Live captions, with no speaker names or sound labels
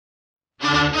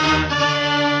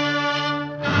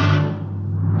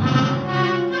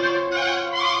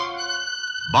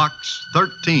Box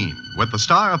 13, with the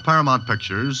star of Paramount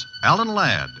Pictures, Alan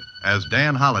Ladd, as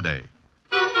Dan Holliday.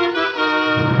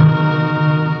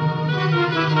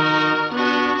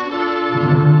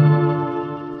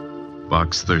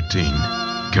 Box 13,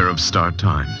 care of Star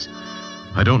Times.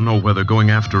 I don't know whether going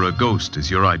after a ghost is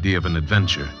your idea of an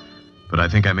adventure, but I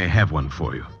think I may have one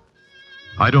for you.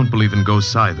 I don't believe in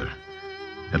ghosts either.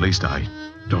 At least I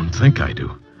don't think I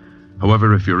do.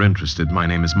 However, if you're interested, my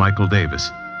name is Michael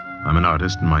Davis. I'm an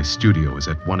artist, and my studio is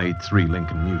at 183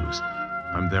 Lincoln Mews.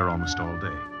 I'm there almost all day.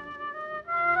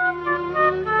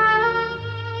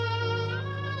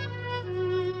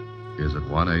 Is at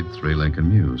 183 Lincoln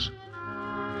Mews.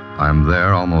 I'm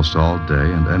there almost all day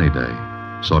and any day.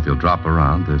 So if you'll drop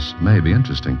around, this may be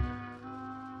interesting.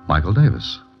 Michael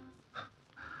Davis.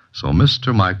 So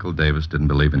Mr. Michael Davis didn't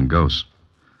believe in ghosts.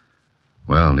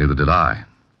 Well, neither did I,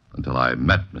 until I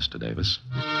met Mr. Davis.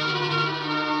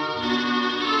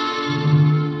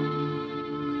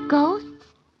 Ghosts?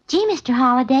 Gee, Mr.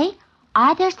 Holliday,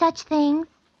 are there such things?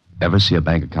 Ever see a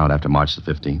bank account after March the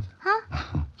 15th?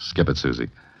 Huh? Skip it, Susie.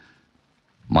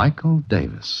 Michael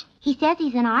Davis. He says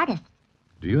he's an artist.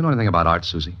 Do you know anything about art,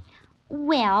 Susie?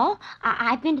 Well,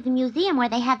 I've been to the museum where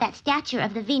they have that statue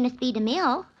of the Venus de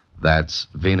Milo. That's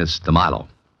Venus de Milo.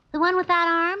 The one without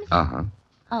arms? Uh-huh.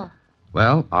 Oh.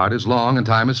 Well, art is long and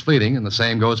time is fleeting, and the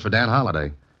same goes for Dan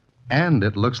Holliday. And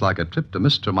it looks like a trip to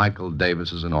Mr. Michael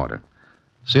Davis is in order.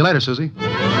 See you later, Susie.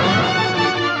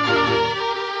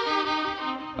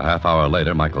 A half hour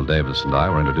later, Michael Davis and I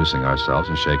were introducing ourselves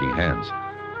and shaking hands.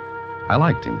 I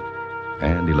liked him,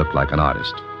 and he looked like an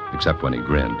artist, except when he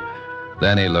grinned.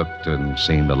 Then he looked and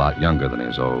seemed a lot younger than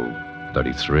his,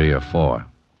 33 or 4.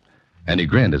 And he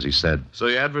grinned as he said, So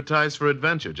you advertise for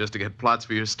adventure just to get plots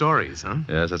for your stories, huh?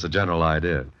 Yes, that's a general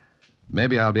idea.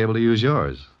 Maybe I'll be able to use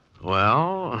yours.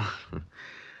 Well,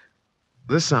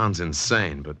 this sounds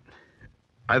insane, but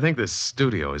I think this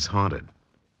studio is haunted.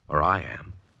 Or I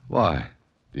am. Why?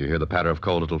 Do you hear the patter of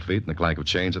cold little feet and the clank of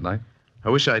chains at night? I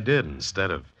wish I did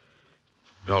instead of...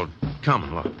 Oh, come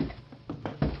and look.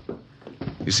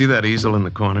 You see that easel in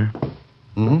the corner?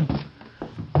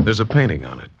 Mm-hmm. There's a painting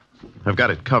on it. I've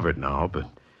got it covered now, but...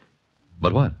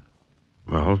 But what?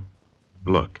 Well,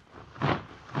 look.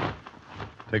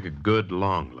 Take a good,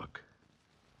 long look.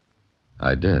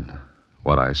 I did.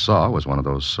 What I saw was one of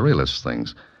those surrealist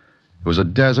things. It was a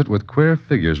desert with queer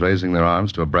figures raising their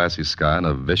arms to a brassy sky and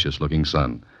a vicious-looking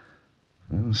sun.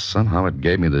 Well, somehow it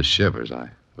gave me the shivers.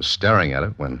 I was staring at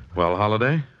it when... Well,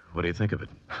 Holliday, what do you think of it?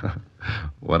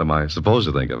 What am I supposed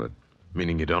to think of it?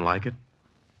 Meaning you don't like it?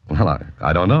 Well,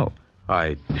 I don't know.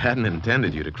 I hadn't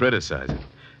intended you to criticize it.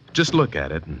 Just look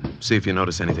at it and see if you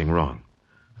notice anything wrong.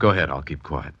 Go ahead, I'll keep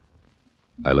quiet.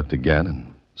 I looked again,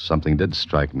 and something did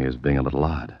strike me as being a little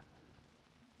odd.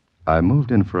 I moved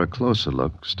in for a closer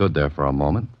look, stood there for a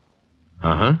moment.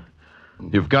 Uh-huh.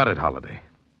 You've got it, Holliday.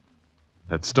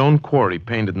 That stone quarry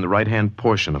painted in the right-hand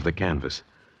portion of the canvas.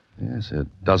 Yes, it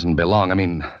doesn't belong. I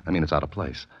mean, it's out of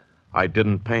place. I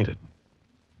didn't paint it.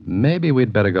 Maybe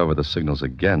we'd better go over the signals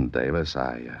again, Davis.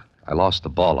 I lost the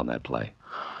ball on that play.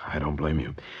 I don't blame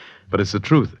you. But it's the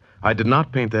truth. I did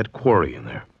not paint that quarry in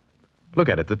there. Look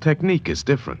at it. The technique is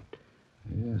different.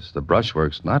 Yes, the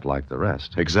brushwork's not like the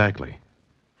rest. Exactly.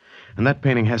 And that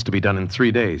painting has to be done in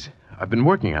 3 days. I've been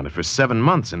working on it for 7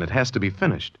 months, and it has to be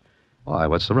finished. Why,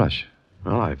 what's the rush?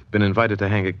 Well, I've been invited to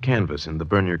hang a canvas in the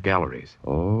Bernier galleries.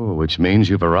 Oh, which means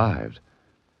you've arrived.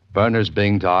 Berner's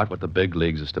being to art what the big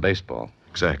leagues is to baseball.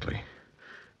 Exactly.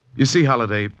 You see,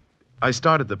 Holliday, I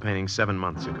started the painting 7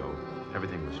 months ago.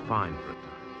 Everything was fine for a time.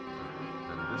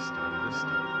 Then this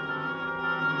time.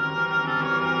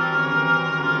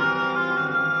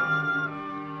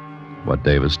 What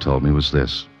Davis told me was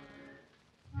this.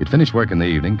 He'd finish work in the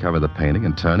evening, cover the painting,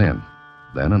 and turn in.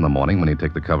 Then in the morning, when he'd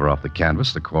take the cover off the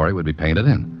canvas, the quarry would be painted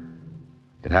in.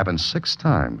 It happened 6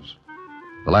 times.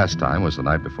 The last time was the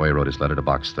night before he wrote his letter to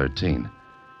Box 13.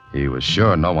 He was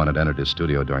sure no one had entered his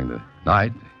studio during the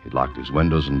night. He'd locked his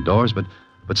windows and doors, but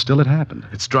still it happened.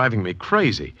 It's driving me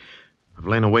crazy. I've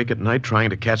lain awake at night trying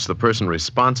to catch the person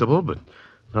responsible, but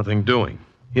nothing doing.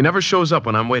 He never shows up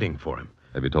when I'm waiting for him.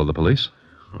 Have you told the police?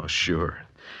 Oh, sure.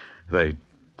 They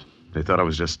thought I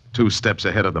was just 2 steps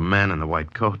ahead of the man in the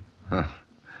white coat. Huh.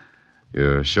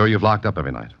 You're sure you've locked up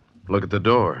every night? Look at the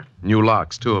door. New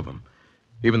locks, 2 of them.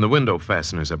 Even the window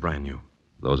fasteners are brand new.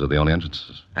 Those are the only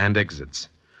entrances? And exits.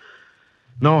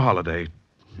 No, Holliday.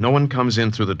 No one comes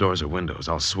in through the doors or windows.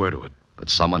 I'll swear to it. But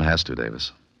someone has to,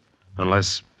 Davis.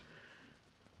 Unless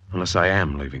I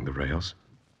am leaving the rails.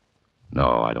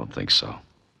 No, I don't think so.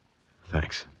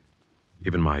 Thanks.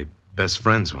 Even my best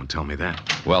friends won't tell me that.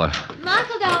 Well,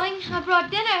 Marco, darling, I brought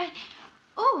dinner.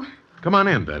 Oh, Come on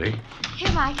in, Betty.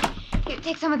 here, Mike. Here,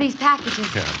 take some of these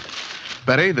packages. Here.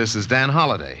 Betty, this is Dan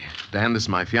Holliday. Dan, this is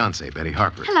my fiancée, Betty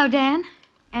Harper. Hello, Dan.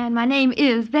 And my name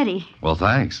is Betty. Well,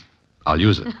 thanks. I'll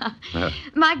use it.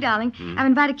 Mike, darling, I've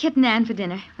invited Kit and Ann for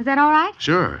dinner. Is that all right?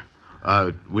 Sure.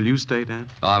 Will you stay, Dan?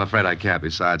 Oh, I'm afraid I can't.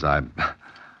 Besides, I'm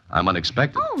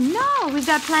unexpected. Oh, no, we've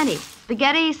got plenty.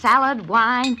 Spaghetti, salad,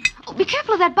 wine. Oh, be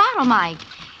careful of that bottle, Mike.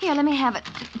 Here, let me have it.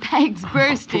 The bag's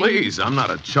bursting. Please, I'm not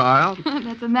a child.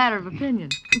 That's a matter of opinion.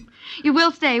 You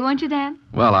will stay, won't you, Dan?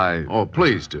 Well, Oh,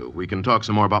 please do. We can talk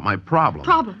some more about my problem.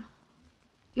 Problem?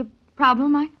 Your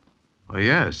problem, Mike? Oh,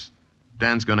 yes.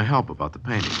 Dan's going to help about the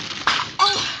painting.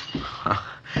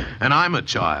 And I'm a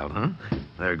child, huh?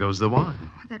 There goes the wine.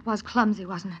 That was clumsy,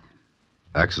 wasn't it?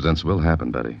 Accidents will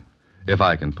happen, Betty. If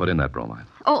I can put in that bromide.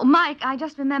 Oh, Mike, I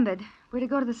just remembered. We're to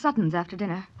go to the Suttons after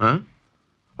dinner. Huh?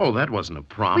 Oh, that wasn't a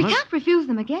promise. We can't refuse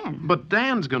them again. But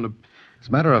Dan's going to... As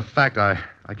a matter of fact, I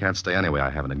can't stay anyway. I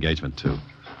have an engagement, too.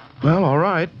 Well, all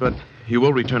right, but you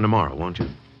will return tomorrow, won't you?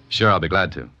 Sure, I'll be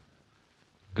glad to.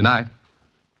 Good night.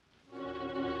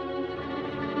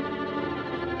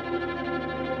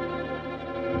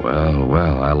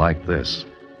 Well, I like this.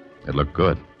 It looked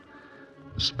good.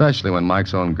 Especially when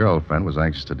Mike's own girlfriend was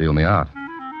anxious to deal me out.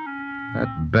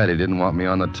 That Betty didn't want me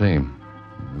on the team.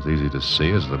 It was easy to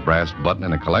see as the brass button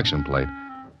in a collection plate.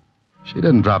 She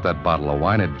didn't drop that bottle of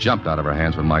wine. It jumped out of her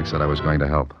hands when Mike said I was going to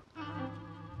help.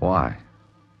 Why?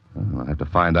 Well, I'll have to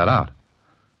find that out.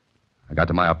 I got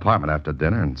to my apartment after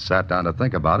dinner and sat down to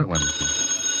think about it when...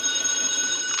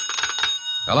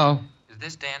 Hello? Is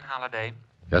this Dan Holliday?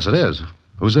 Yes, it is.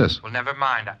 Who's this? Well, never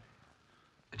mind.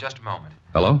 Just a moment.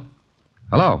 Hello?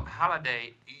 Hello?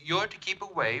 Holliday, you're to keep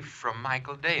away from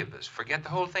Michael Davis. Forget the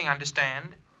whole thing,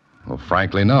 understand? Well,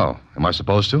 frankly, no. Am I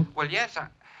supposed to? Well, yes,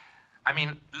 I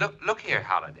mean, look here,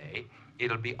 Holliday.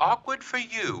 It'll be awkward for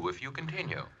you if you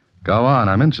continue. Go on.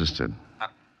 I'm interested.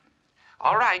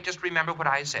 All right, just remember what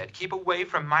I said. Keep away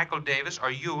from Michael Davis or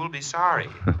you'll be sorry.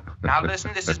 Now,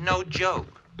 listen, this is no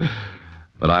joke.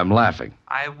 But I'm laughing.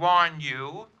 I warn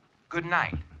you. Good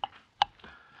night.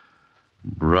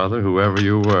 Brother, whoever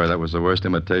you were, that was the worst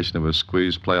imitation of a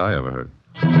squeeze play I ever heard.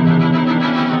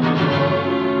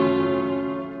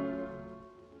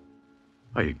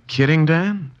 Are you kidding,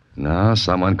 Dan? No,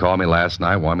 someone called me last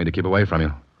night, wanted me to keep away from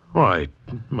you. Why,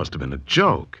 it must have been a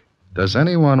joke. Does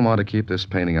anyone want to keep this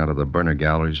painting out of the burner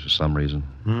galleries for some reason?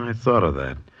 I thought of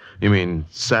that. You mean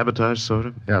sabotage, sort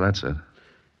of? Yeah, that's it.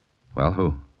 Well,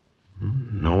 who?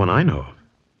 No one I know of.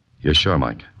 You're sure,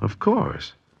 Mike? Of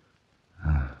course.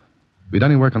 We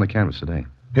done any work on the canvas today?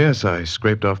 Yes, I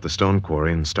scraped off the stone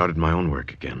quarry and started my own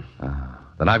work again.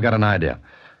 Then I've got an idea.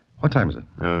 What time is it?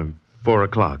 4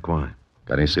 o'clock. Why?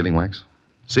 Got any sealing wax?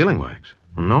 Sealing wax?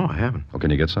 No, I haven't. Oh,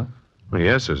 can you get some? Well,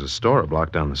 yes, there's a store a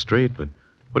block down the street, but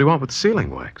what do you want with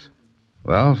sealing wax?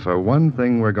 Well, for one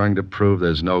thing, we're going to prove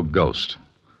there's no ghost.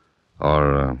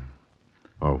 Or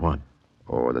what?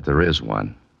 Or that there is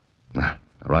one. I'll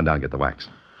run down and get the wax.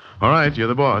 All right, you're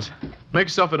the boss. Make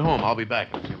yourself at home. I'll be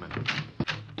back in a few minutes.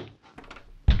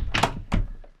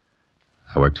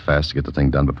 I worked fast to get the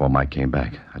thing done before Mike came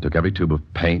back. I took every tube of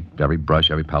paint, every brush,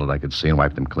 every palette I could see, and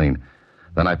wiped them clean.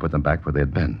 Then I put them back where they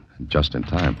had been. And just in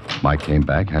time, Mike came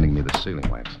back, handing me the sealing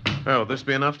wax. Oh, will this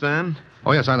be enough, Dan?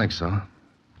 Oh, yes, I think so.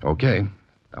 Okay.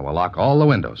 Now we'll lock all the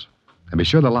windows. And be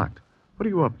sure they're locked. What are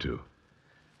you up to?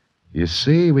 You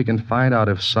see, we can find out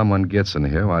if someone gets in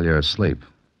here while you're asleep.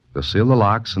 We'll seal the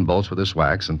locks and bolts with this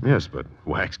wax, and... Yes, but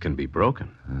wax can be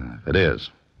broken. If it is,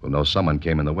 we'll know someone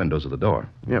came in the windows of the door.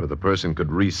 Yeah, but the person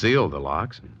could reseal the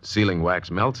locks. And sealing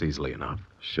wax melts easily enough.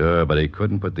 Sure, but he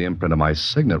couldn't put the imprint of my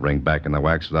signet ring back in the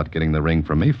wax without getting the ring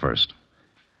from me first.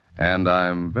 And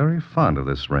I'm very fond of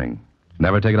this ring.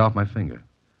 Never take it off my finger.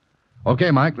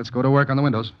 Okay, Mike, let's go to work on the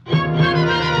windows.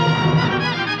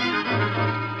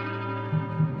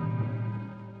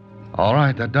 All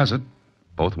right, that does it.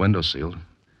 Both windows sealed.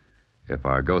 If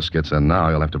our ghost gets in now,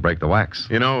 you'll have to break the wax.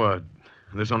 You know,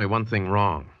 there's only one thing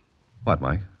wrong. What,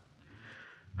 Mike?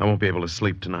 I won't be able to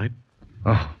sleep tonight.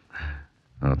 Oh,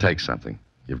 well, take something.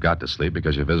 You've got to sleep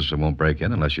because your visitor won't break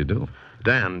in unless you do.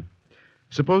 Dan,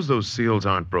 suppose those seals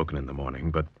aren't broken in the morning,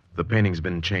 but the painting's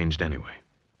been changed anyway.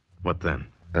 What then?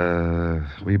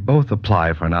 We both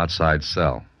apply for an outside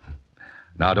cell.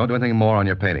 Now, don't do anything more on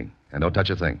your painting, and don't touch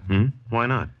a thing. Why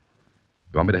not?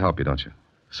 You want me to help you, don't you?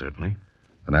 Certainly.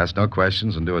 Then ask no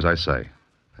questions and do as I say.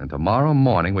 And tomorrow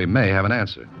morning, we may have an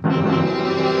answer.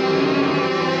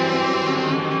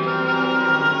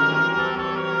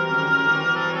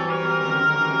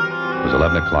 It was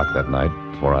 11 o'clock that night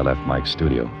before I left Mike's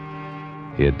studio.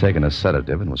 He had taken a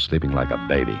sedative and was sleeping like a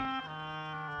baby.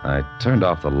 I turned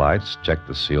off the lights, checked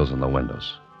the seals on the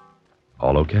windows.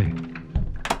 All okay.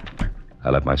 I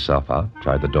let myself out,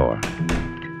 tried the door.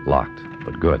 Locked,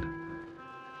 but good.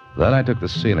 Then I took the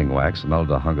sealing wax and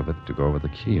melted a hunk of it to go over the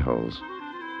keyholes.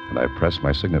 And I pressed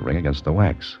my signet ring against the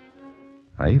wax.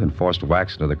 I even forced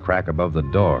wax into the crack above the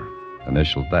door,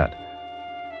 initialed that.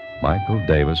 Michael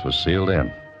Davis was sealed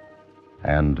in.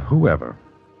 And whoever,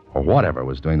 or whatever,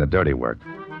 was doing the dirty work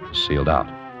was sealed out.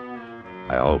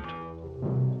 I hoped.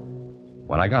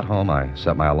 When I got home, I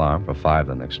set my alarm for 5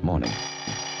 the next morning.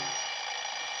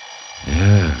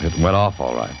 Yeah, it went off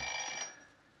all right.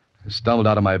 I stumbled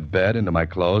out of my bed, into my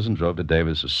clothes, and drove to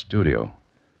Davis's studio.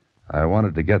 I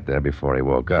wanted to get there before he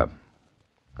woke up.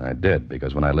 I did,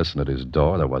 because when I listened at his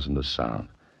door, there wasn't a sound.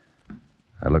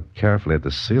 I looked carefully at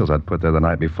the seals I'd put there the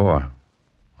night before.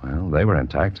 Well, they were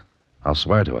intact. I'll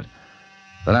swear to it.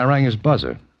 Then I rang his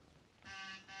buzzer.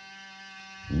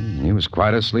 He was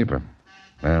quite a sleeper.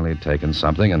 Well, he'd taken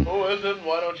something and... Who is it?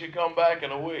 Why don't you come back in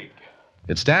a week?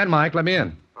 It's Dan, Mike. Let me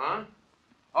in. Huh?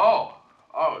 Oh,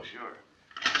 sure.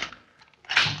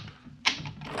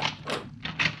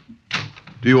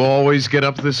 Do you always get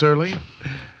up this early?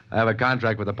 I have a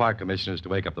contract with the park commissioners to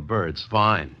wake up the birds.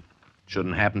 Fine.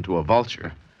 Shouldn't happen to a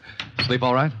vulture. Sleep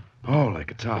all right? Oh, like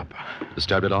a top.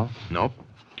 Disturbed at all? Nope.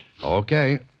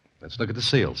 Okay. Let's look at the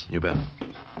seals. You bet.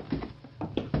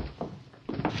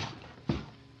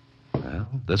 Well,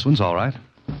 this one's all right.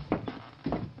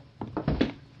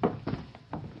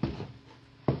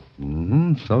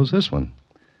 So's this one.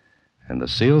 And the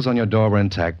seals on your door were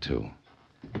intact, too.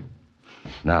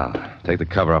 Now, take the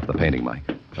cover off the painting, Mike.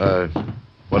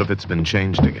 What if it's been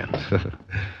changed again?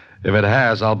 If it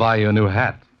has, I'll buy you a new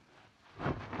hat.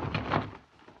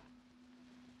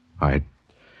 I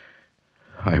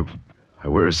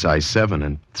wear a size 7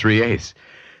 and 3/8.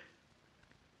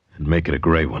 And make it a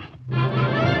gray one.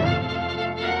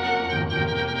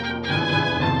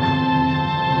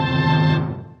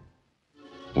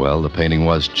 Well, the painting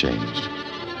was changed.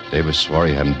 Davis swore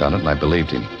he hadn't done it, and I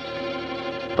believed him.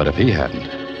 But if he hadn't...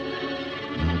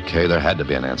 Okay, there had to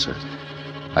be an answer.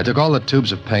 I took all the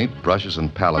tubes of paint, brushes,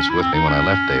 and palettes with me when I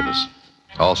left Davis.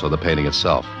 Also the painting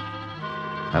itself.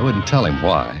 I wouldn't tell him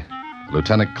why.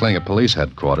 Lieutenant Kling at police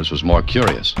headquarters was more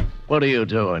curious. What are you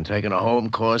doing, taking a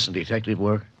home course in detective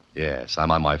work? Yes,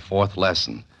 I'm on my 4th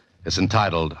lesson. It's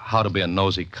entitled How to Be a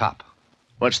Nosy Cop.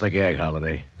 What's the gag,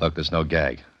 Holiday? Look, there's no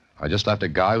gag. I just left a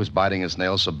guy who's biting his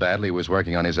nails so badly he was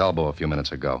working on his elbow a few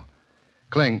minutes ago.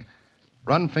 Kling,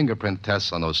 run fingerprint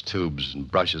tests on those tubes and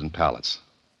brushes and palettes.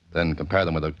 Then compare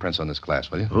them with the prints on this glass,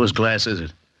 will you? Whose glass is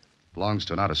it? Belongs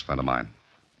to an artist friend of mine.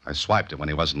 I swiped it when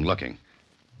he wasn't looking.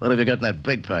 What have you got in that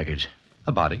big package?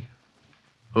 A body.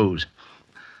 Whose?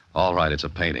 All right, it's a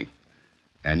painting.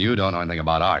 And you don't know anything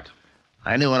about art.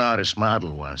 I knew an artist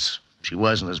model once. She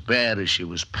wasn't as bad as she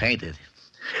was painted.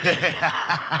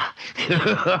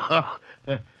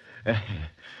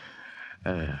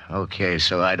 Okay,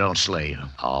 so I don't slay you.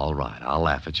 All right, I'll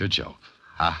laugh at your joke.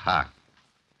 Ha ha.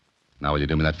 Now, will you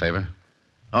do me that favor?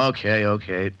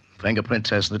 Okay. Fingerprint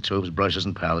test in the tubes, brushes,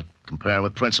 and palette. Compare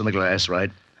with prints on the glass,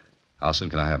 right? How soon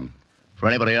can I have them? For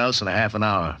anybody else, in a half an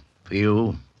hour. For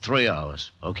you, 3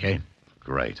 hours, okay?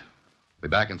 Great. Be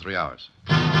back in 3 hours.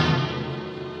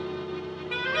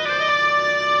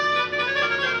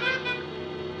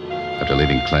 After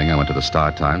leaving Kling, I went to the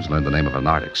Star-Times and learned the name of an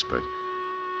art expert.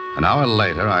 An hour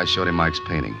later, I showed him Mike's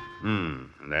painting.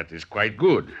 That is quite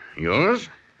good. Yours?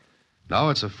 No,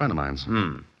 it's a friend of mine's.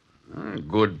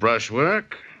 Good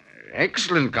brushwork.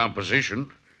 Excellent composition.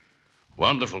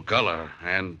 Wonderful color.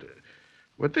 And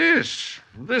with this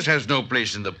has no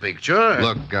place in the picture.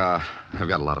 Look, I've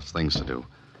got a lot of things to do.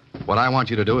 What I want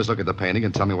you to do is look at the painting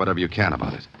and tell me whatever you can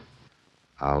about it.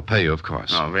 I'll pay you, of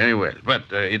course. Oh, very well.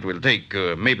 But it will take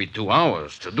maybe 2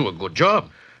 hours to do a good job.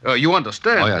 You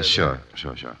understand? Oh, yeah, sure.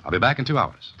 I'll be back in 2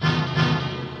 hours.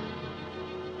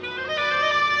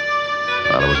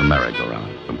 Well, it was a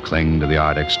merry-go-round. From Kling to the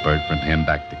art expert, from him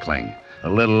back to Kling. A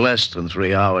little less than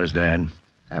 3 hours, Dan.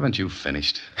 Haven't you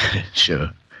finished?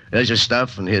 Sure. There's your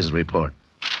stuff, and here's the report.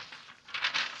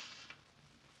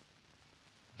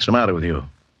 What's the matter with you?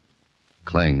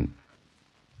 Kling,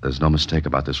 there's no mistake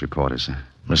about this report, is there?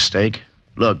 Mistake?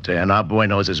 Look, Dan, our boy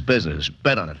knows his business.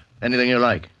 Bet on it. Anything you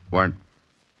like. Weren't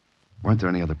there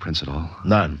any other prints at all?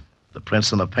 None. The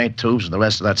prints on the paint tubes and the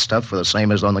rest of that stuff were the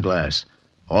same as on the glass.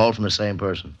 All from the same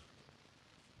person.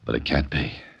 But it can't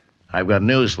be. I've got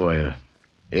news for you.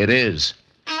 It is.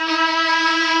 Well,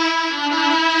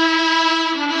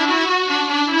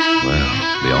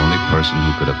 the only person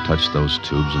who could have touched those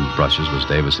tubes and brushes was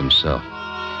Davis himself.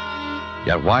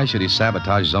 Yet why should he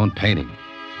sabotage his own painting,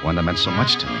 one that meant so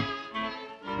much to him?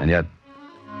 And yet,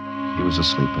 he was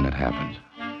asleep when it happened.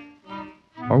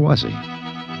 Or was he?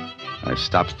 I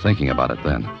stopped thinking about it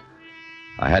then.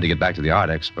 I had to get back to the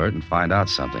art expert and find out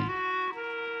something.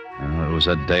 It was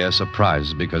a day of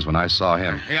surprises because when I saw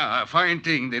him... Yeah, a fine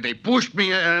thing. They pushed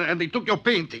me and they took your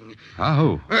painting.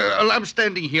 Who? I'm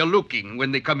standing here looking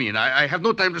when they come in. I have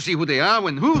no time to see who they are.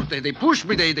 They pushed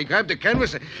me, they grabbed the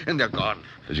canvas, and they're gone.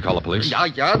 Did you call the police?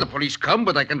 Yeah, the police come,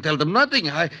 but I can tell them nothing.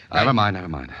 Never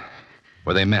mind.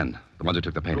 Were they men, the ones who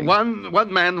took the painting?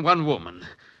 One man, one woman.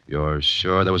 You're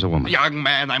sure there was a woman? Young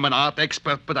man, I'm an art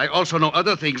expert, but I also know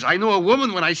other things. I know a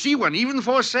woman when I see one, even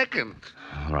for a second.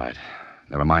 All right.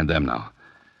 Never mind them now.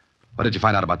 What did you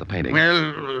find out about the painting?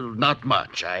 Well, not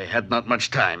much. I had not much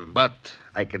time, but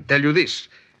I can tell you this.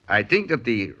 I think that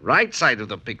the right side of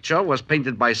the picture was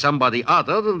painted by somebody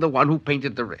other than the one who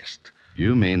painted the rest.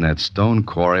 You mean that stone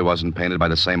quarry wasn't painted by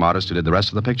the same artist who did the rest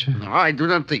of the picture? No, I do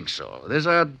not think so. There's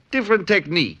a different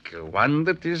technique, one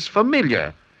that is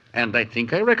familiar, and I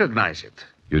think I recognize it.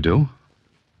 You do?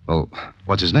 Well,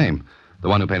 what's his name? The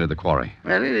one who painted the quarry.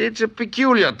 Well, it's a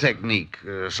peculiar technique.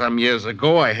 Some years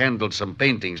ago, I handled some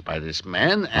paintings by this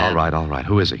man. And... All right.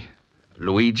 Who is he?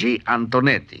 Luigi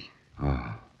Antonetti.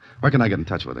 Oh. Where can I get in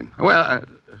touch with him? Well,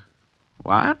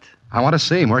 what? I want to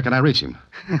see him. Where can I reach him?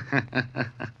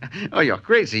 Oh, you're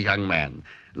crazy, young man.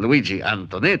 Luigi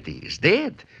Antonetti is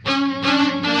dead.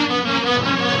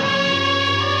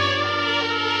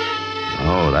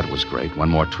 Oh, that was great. One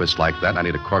more twist like that, and I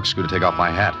need a corkscrew to take off my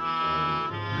hat.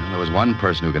 There was one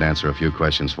person who could answer a few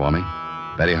questions for me.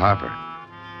 Betty Harper.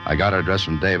 I got her address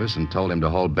from Davis and told him to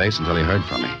hold base until he heard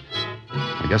from me.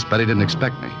 I guess Betty didn't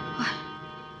expect me.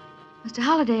 Mr.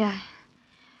 Holliday,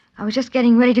 I was just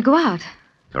getting ready to go out.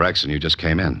 Correction, you just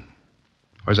came in.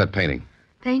 Where's that painting?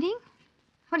 Painting?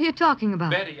 What are you talking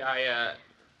about? Betty,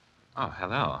 Oh,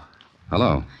 hello.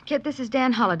 Hello. Kit, this is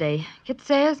Dan Holliday. Kit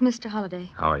says Mr.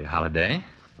 Holliday. How are you, Holliday?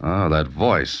 Oh, that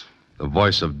voice. The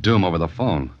voice of doom over the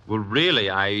phone. Well, really,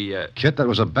 Kit, that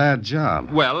was a bad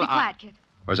job. Well, Be quiet, Kit.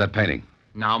 Where's that painting?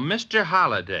 Now, Mr.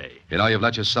 Holliday. You know you've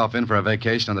let yourself in for a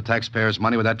vacation on the taxpayers'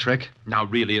 money with that trick? Now,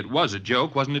 really, it was a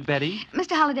joke, wasn't it, Betty?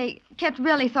 Mr. Holliday, Kit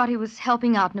really thought he was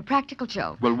helping out in a practical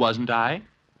joke. Well, wasn't I?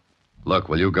 Look,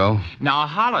 will you go? Now,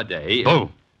 Holliday...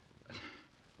 Oh!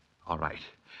 All right.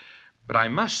 But I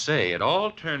must say, it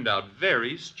all turned out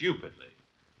very stupidly.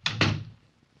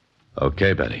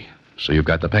 Okay, Betty. So you've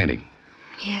got the painting.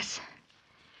 Yes.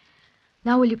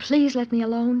 Now, will you please let me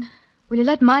alone? Will you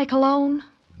let Mike alone?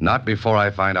 Not before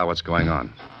I find out what's going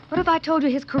on. What if I told you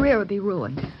his career would be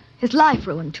ruined? His life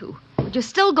ruined, too. Would you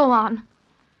still go on?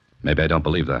 Maybe I don't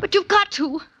believe that. But you've got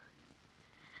to.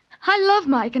 I love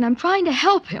Mike, and I'm trying to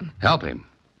help him. Help him?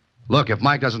 Look, if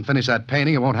Mike doesn't finish that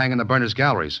painting, it won't hang in the Berners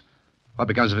galleries. What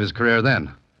becomes of his career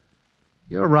then?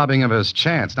 You're robbing him of his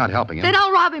chance, not helping him. Then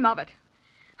I'll rob him of it.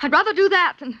 I'd rather do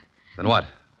that than... Then what?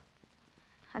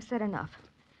 I've said enough.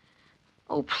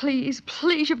 Oh, please,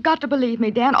 you've got to believe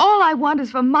me, Dan. All I want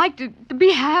is for Mike to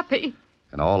be happy.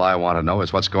 And all I want to know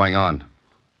is what's going on.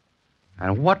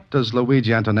 And what does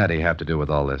Luigi Antonetti have to do with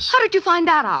all this? How did you find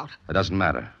that out? It doesn't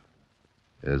matter.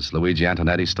 Is Luigi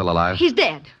Antonetti still alive? He's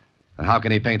dead. And how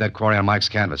can he paint that quarry on Mike's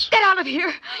canvas? Get out of here.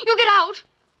 You get out.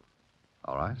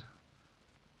 All right.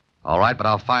 All right, but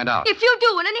I'll find out. If you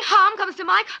do and any harm comes to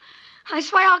Mike, I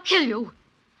swear I'll kill you.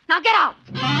 Now get out.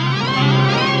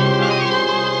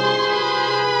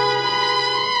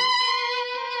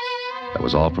 That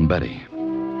was all from Betty.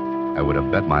 I would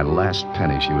have bet my last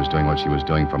penny she was doing what she was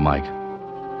doing for Mike.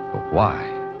 But why?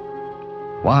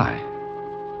 Why?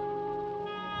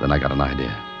 Then I got an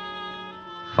idea.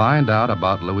 Find out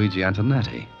about Luigi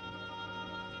Antonetti.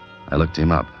 I looked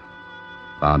him up.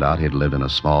 Found out he'd lived in a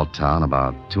small town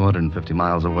about 250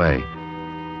 miles away.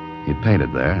 He'd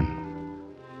painted there.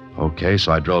 Okay,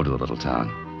 so I drove to the little town.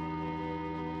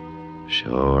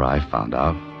 Sure, I found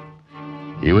out.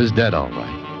 He was dead, all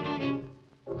right.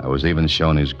 I was even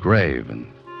shown his grave, and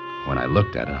when I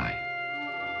looked at it,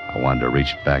 I wanted to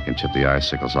reach back and chip the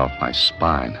icicles off my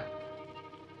spine.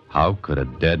 How could a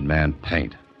dead man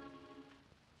paint?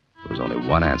 There was only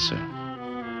one answer.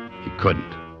 He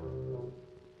couldn't.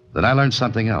 Then I learned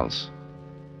something else.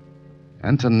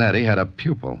 Antonetti had a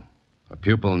pupil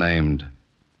named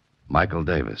Michael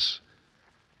Davis.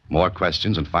 More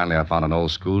questions, and finally I found an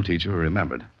old school teacher who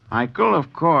remembered. Michael,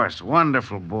 of course.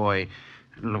 Wonderful boy.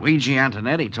 Luigi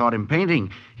Antonetti taught him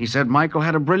painting. He said Michael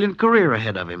had a brilliant career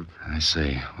ahead of him. I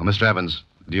see. Well, Mr. Evans,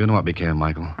 do you know what became of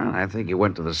Michael? Well, I think he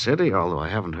went to the city, although I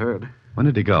haven't heard. When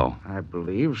did he go? I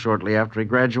believe shortly after he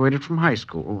graduated from high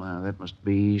school. That must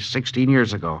be 16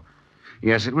 years ago.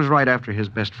 Yes, it was right after his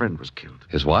best friend was killed.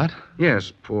 His what?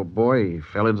 Yes, poor boy. He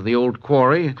fell into the old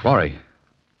quarry. Quarry?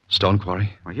 Stone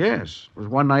quarry? Well, yes. It was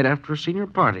one night after a senior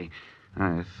party.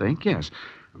 I think, yes.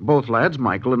 Both lads,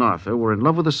 Michael and Arthur, were in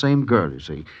love with the same girl, you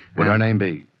see. Would her name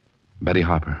be Betty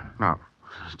Harper? Now,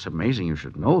 it's amazing you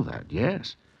should know that,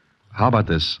 yes. How about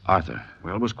this Arthur?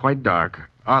 Well, it was quite dark.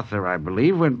 Arthur, I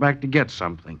believe, went back to get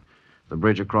something. The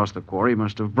bridge across the quarry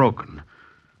must have broken.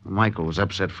 Michael was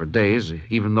upset for days,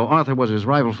 even though Arthur was his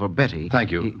rival for Betty.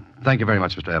 Thank you. Thank you very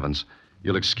much, Mr. Evans.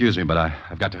 You'll excuse me, but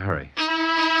I've got to hurry.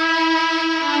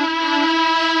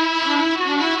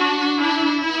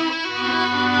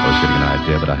 I was getting an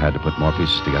idea, but I had to put more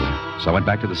pieces together. So I went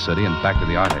back to the city and back to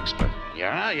the art expert.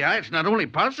 Yeah, it's not only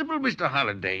possible, Mr.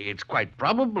 Holliday. It's quite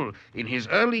probable. In his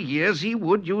early years, he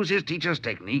would use his teacher's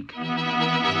technique.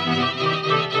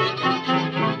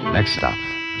 Next stop,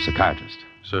 a psychiatrist.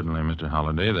 Certainly, Mr.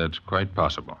 Holliday, that's quite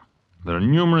possible. There are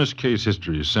numerous case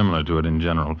histories similar to it in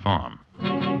general form.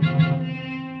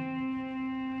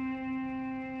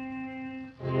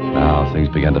 Now things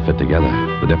began to fit together.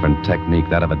 The different technique,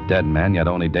 that of a dead man, yet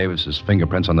only Davis's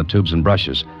fingerprints on the tubes and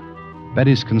brushes.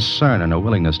 Betty's concern and her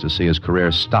willingness to see his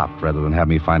career stopped rather than have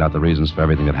me find out the reasons for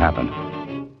everything that happened.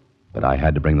 But I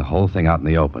had to bring the whole thing out in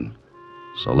the open.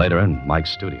 So later in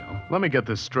Mike's studio. Let me get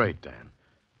this straight, Dan.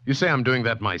 You say I'm doing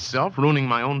that myself, ruining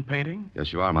my own painting?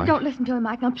 Yes, you are, Mike. Don't listen to him,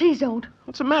 Mike. Now, please don't.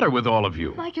 What's the matter with all of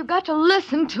you? Mike, you've got to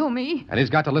listen to me. And he's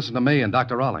got to listen to me and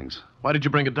Dr. Rawlings. Why did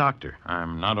you bring a doctor?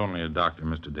 I'm not only a doctor,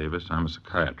 Mr. Davis, I'm a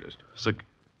psychiatrist.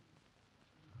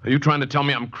 Are you trying to tell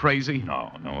me I'm crazy?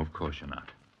 No, of course you're not.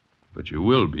 But you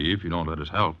will be if you don't let us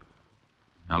help.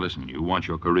 Now listen, you want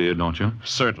your career, don't you?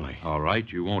 Certainly. All right,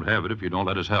 you won't have it if you don't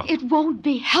let us help. It won't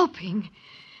be helping.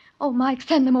 Oh, Mike,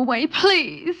 send them away,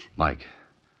 please. Mike,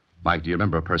 do you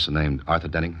remember a person named Arthur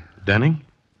Denning? Denning?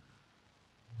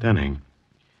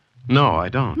 No, I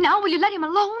don't. Now, will you let him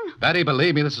alone? Betty,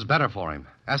 believe me, this is better for him.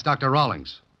 Ask Dr.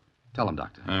 Rawlings. Tell him,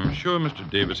 Doctor. I'm sure Mr.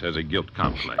 Davis has a guilt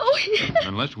complex. Oh, yes.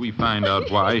 Unless we find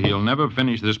out why, he'll never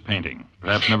finish this painting.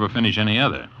 Perhaps never finish any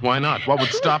other. Why not? What would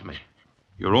stop me?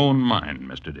 Your own mind,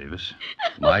 Mr. Davis.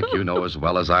 Mike, you know as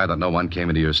well as I that no one came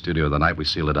into your studio the night we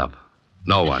sealed it up.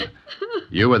 No one.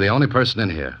 You were the only person in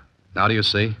here. Now do you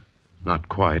see? Not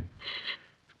quite.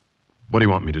 What do you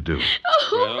want me to do?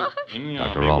 Well,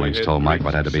 Dr. Rawlings told Mike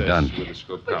what had to be done.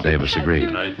 Davis agreed.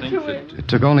 And I think that... It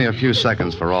took only a few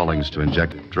seconds for Rawlings to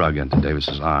inject a drug into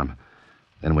Davis's arm.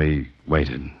 Then we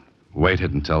waited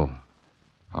until...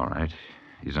 All right,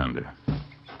 he's under.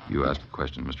 You asked the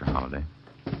question, Mr. Holliday.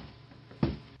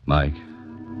 Mike,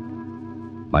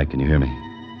 can you hear me?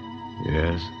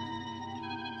 Yes.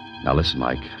 Now listen,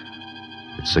 Mike.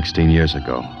 It's 16 years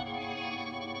ago.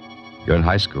 You're in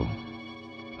high school.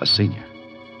 A senior.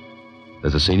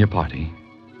 There's a senior party.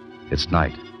 It's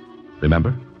night.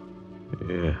 Remember?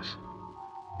 Yes.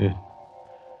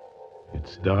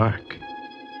 It's dark.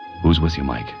 Who's with you,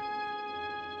 Mike?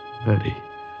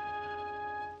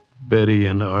 Betty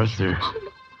and Arthur.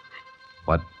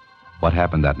 What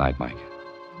happened that night, Mike?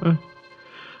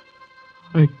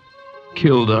 I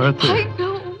killed Arthur. Mike,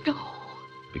 no.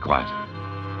 Be quiet.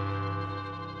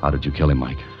 How did you kill him,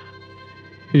 Mike?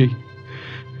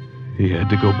 He had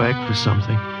to go back for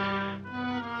something.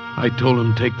 I told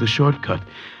him to take the shortcut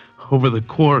over the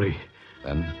quarry.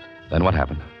 Then what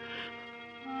happened?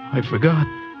 I forgot.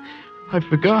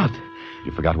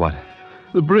 You forgot what?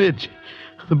 The bridge.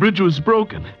 The bridge was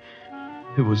broken.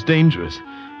 It was dangerous.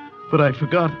 But I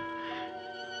forgot.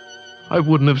 I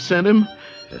wouldn't have sent him.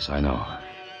 Yes, I know.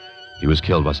 He was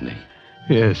killed, wasn't he?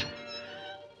 Yes.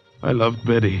 I loved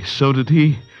Betty. So did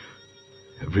he.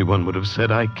 Everyone would have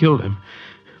said I killed him.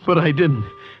 But I didn't.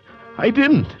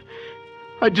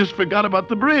 I just forgot about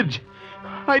the bridge.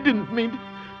 I didn't mean...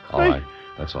 All right.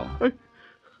 That's all.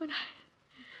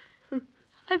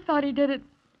 I thought he did it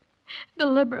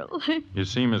deliberately. You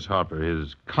see, Miss Harper,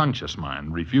 his conscious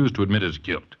mind refused to admit his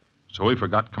guilt, so he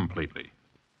forgot completely.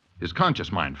 His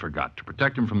conscious mind forgot to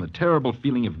protect him from the terrible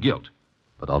feeling of guilt.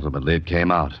 But ultimately it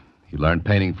came out. He learned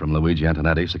painting from Luigi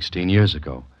Antonetti 16 years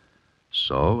ago.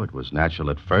 So it was natural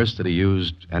at first that he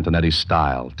used Antonetti's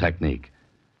style, technique.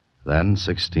 Then,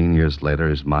 16 years later,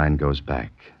 his mind goes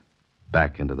back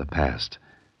into the past,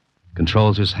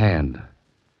 controls his hand,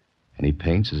 and he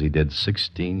paints as he did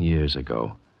 16 years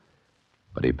ago.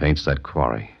 But he paints that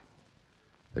quarry.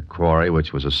 The quarry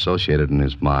which was associated in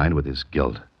his mind with his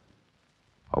guilt,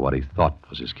 or what he thought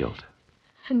was his guilt.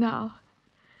 And now?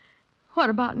 What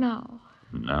about now?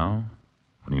 Now,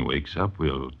 when he wakes up,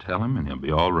 we'll tell him and he'll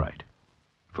be all right.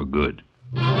 For good.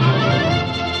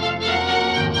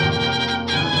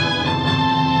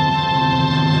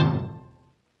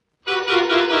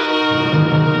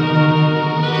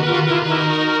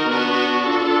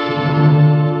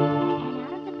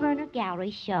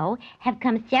 Holiday show have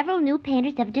come several new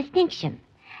painters of distinction.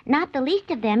 Not the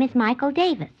least of them is Michael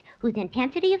Davis, whose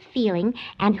intensity of feeling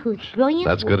and whose brilliance...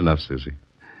 That's good enough, Susie.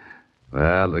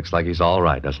 Well, looks like he's all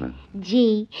right, doesn't it?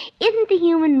 Gee, isn't the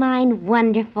human mind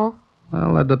wonderful?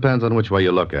 Well, that depends on which way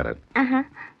you look at it. Uh-huh.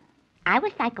 I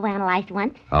was psychoanalyzed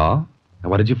once. Oh? And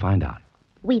what did you find out?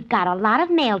 We've got a lot of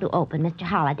mail to open, Mr.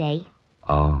 Holliday.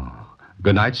 Oh.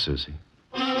 Good night, Susie.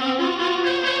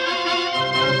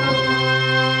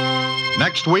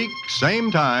 Next week,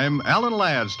 same time, Alan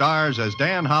Ladd stars as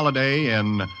Dan Holliday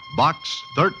in Box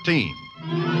 13.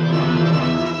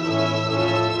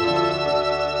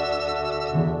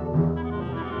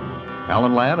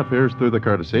 Alan Ladd appears through the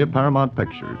courtesy of Paramount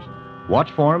Pictures.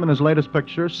 Watch for him in his latest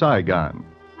picture, Saigon.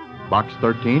 Box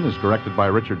 13 is directed by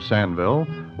Richard Sandville,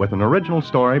 with an original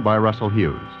story by Russell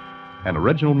Hughes, and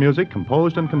original music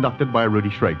composed and conducted by Rudy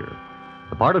Schrager.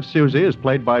 The part of Susie is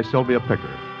played by Sylvia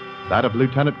Picker, that of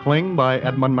Lieutenant Kling by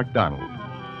Edmund MacDonald.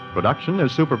 Production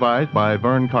is supervised by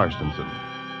Vern Karstensen.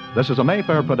 This is a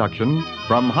Mayfair production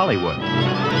from Hollywood.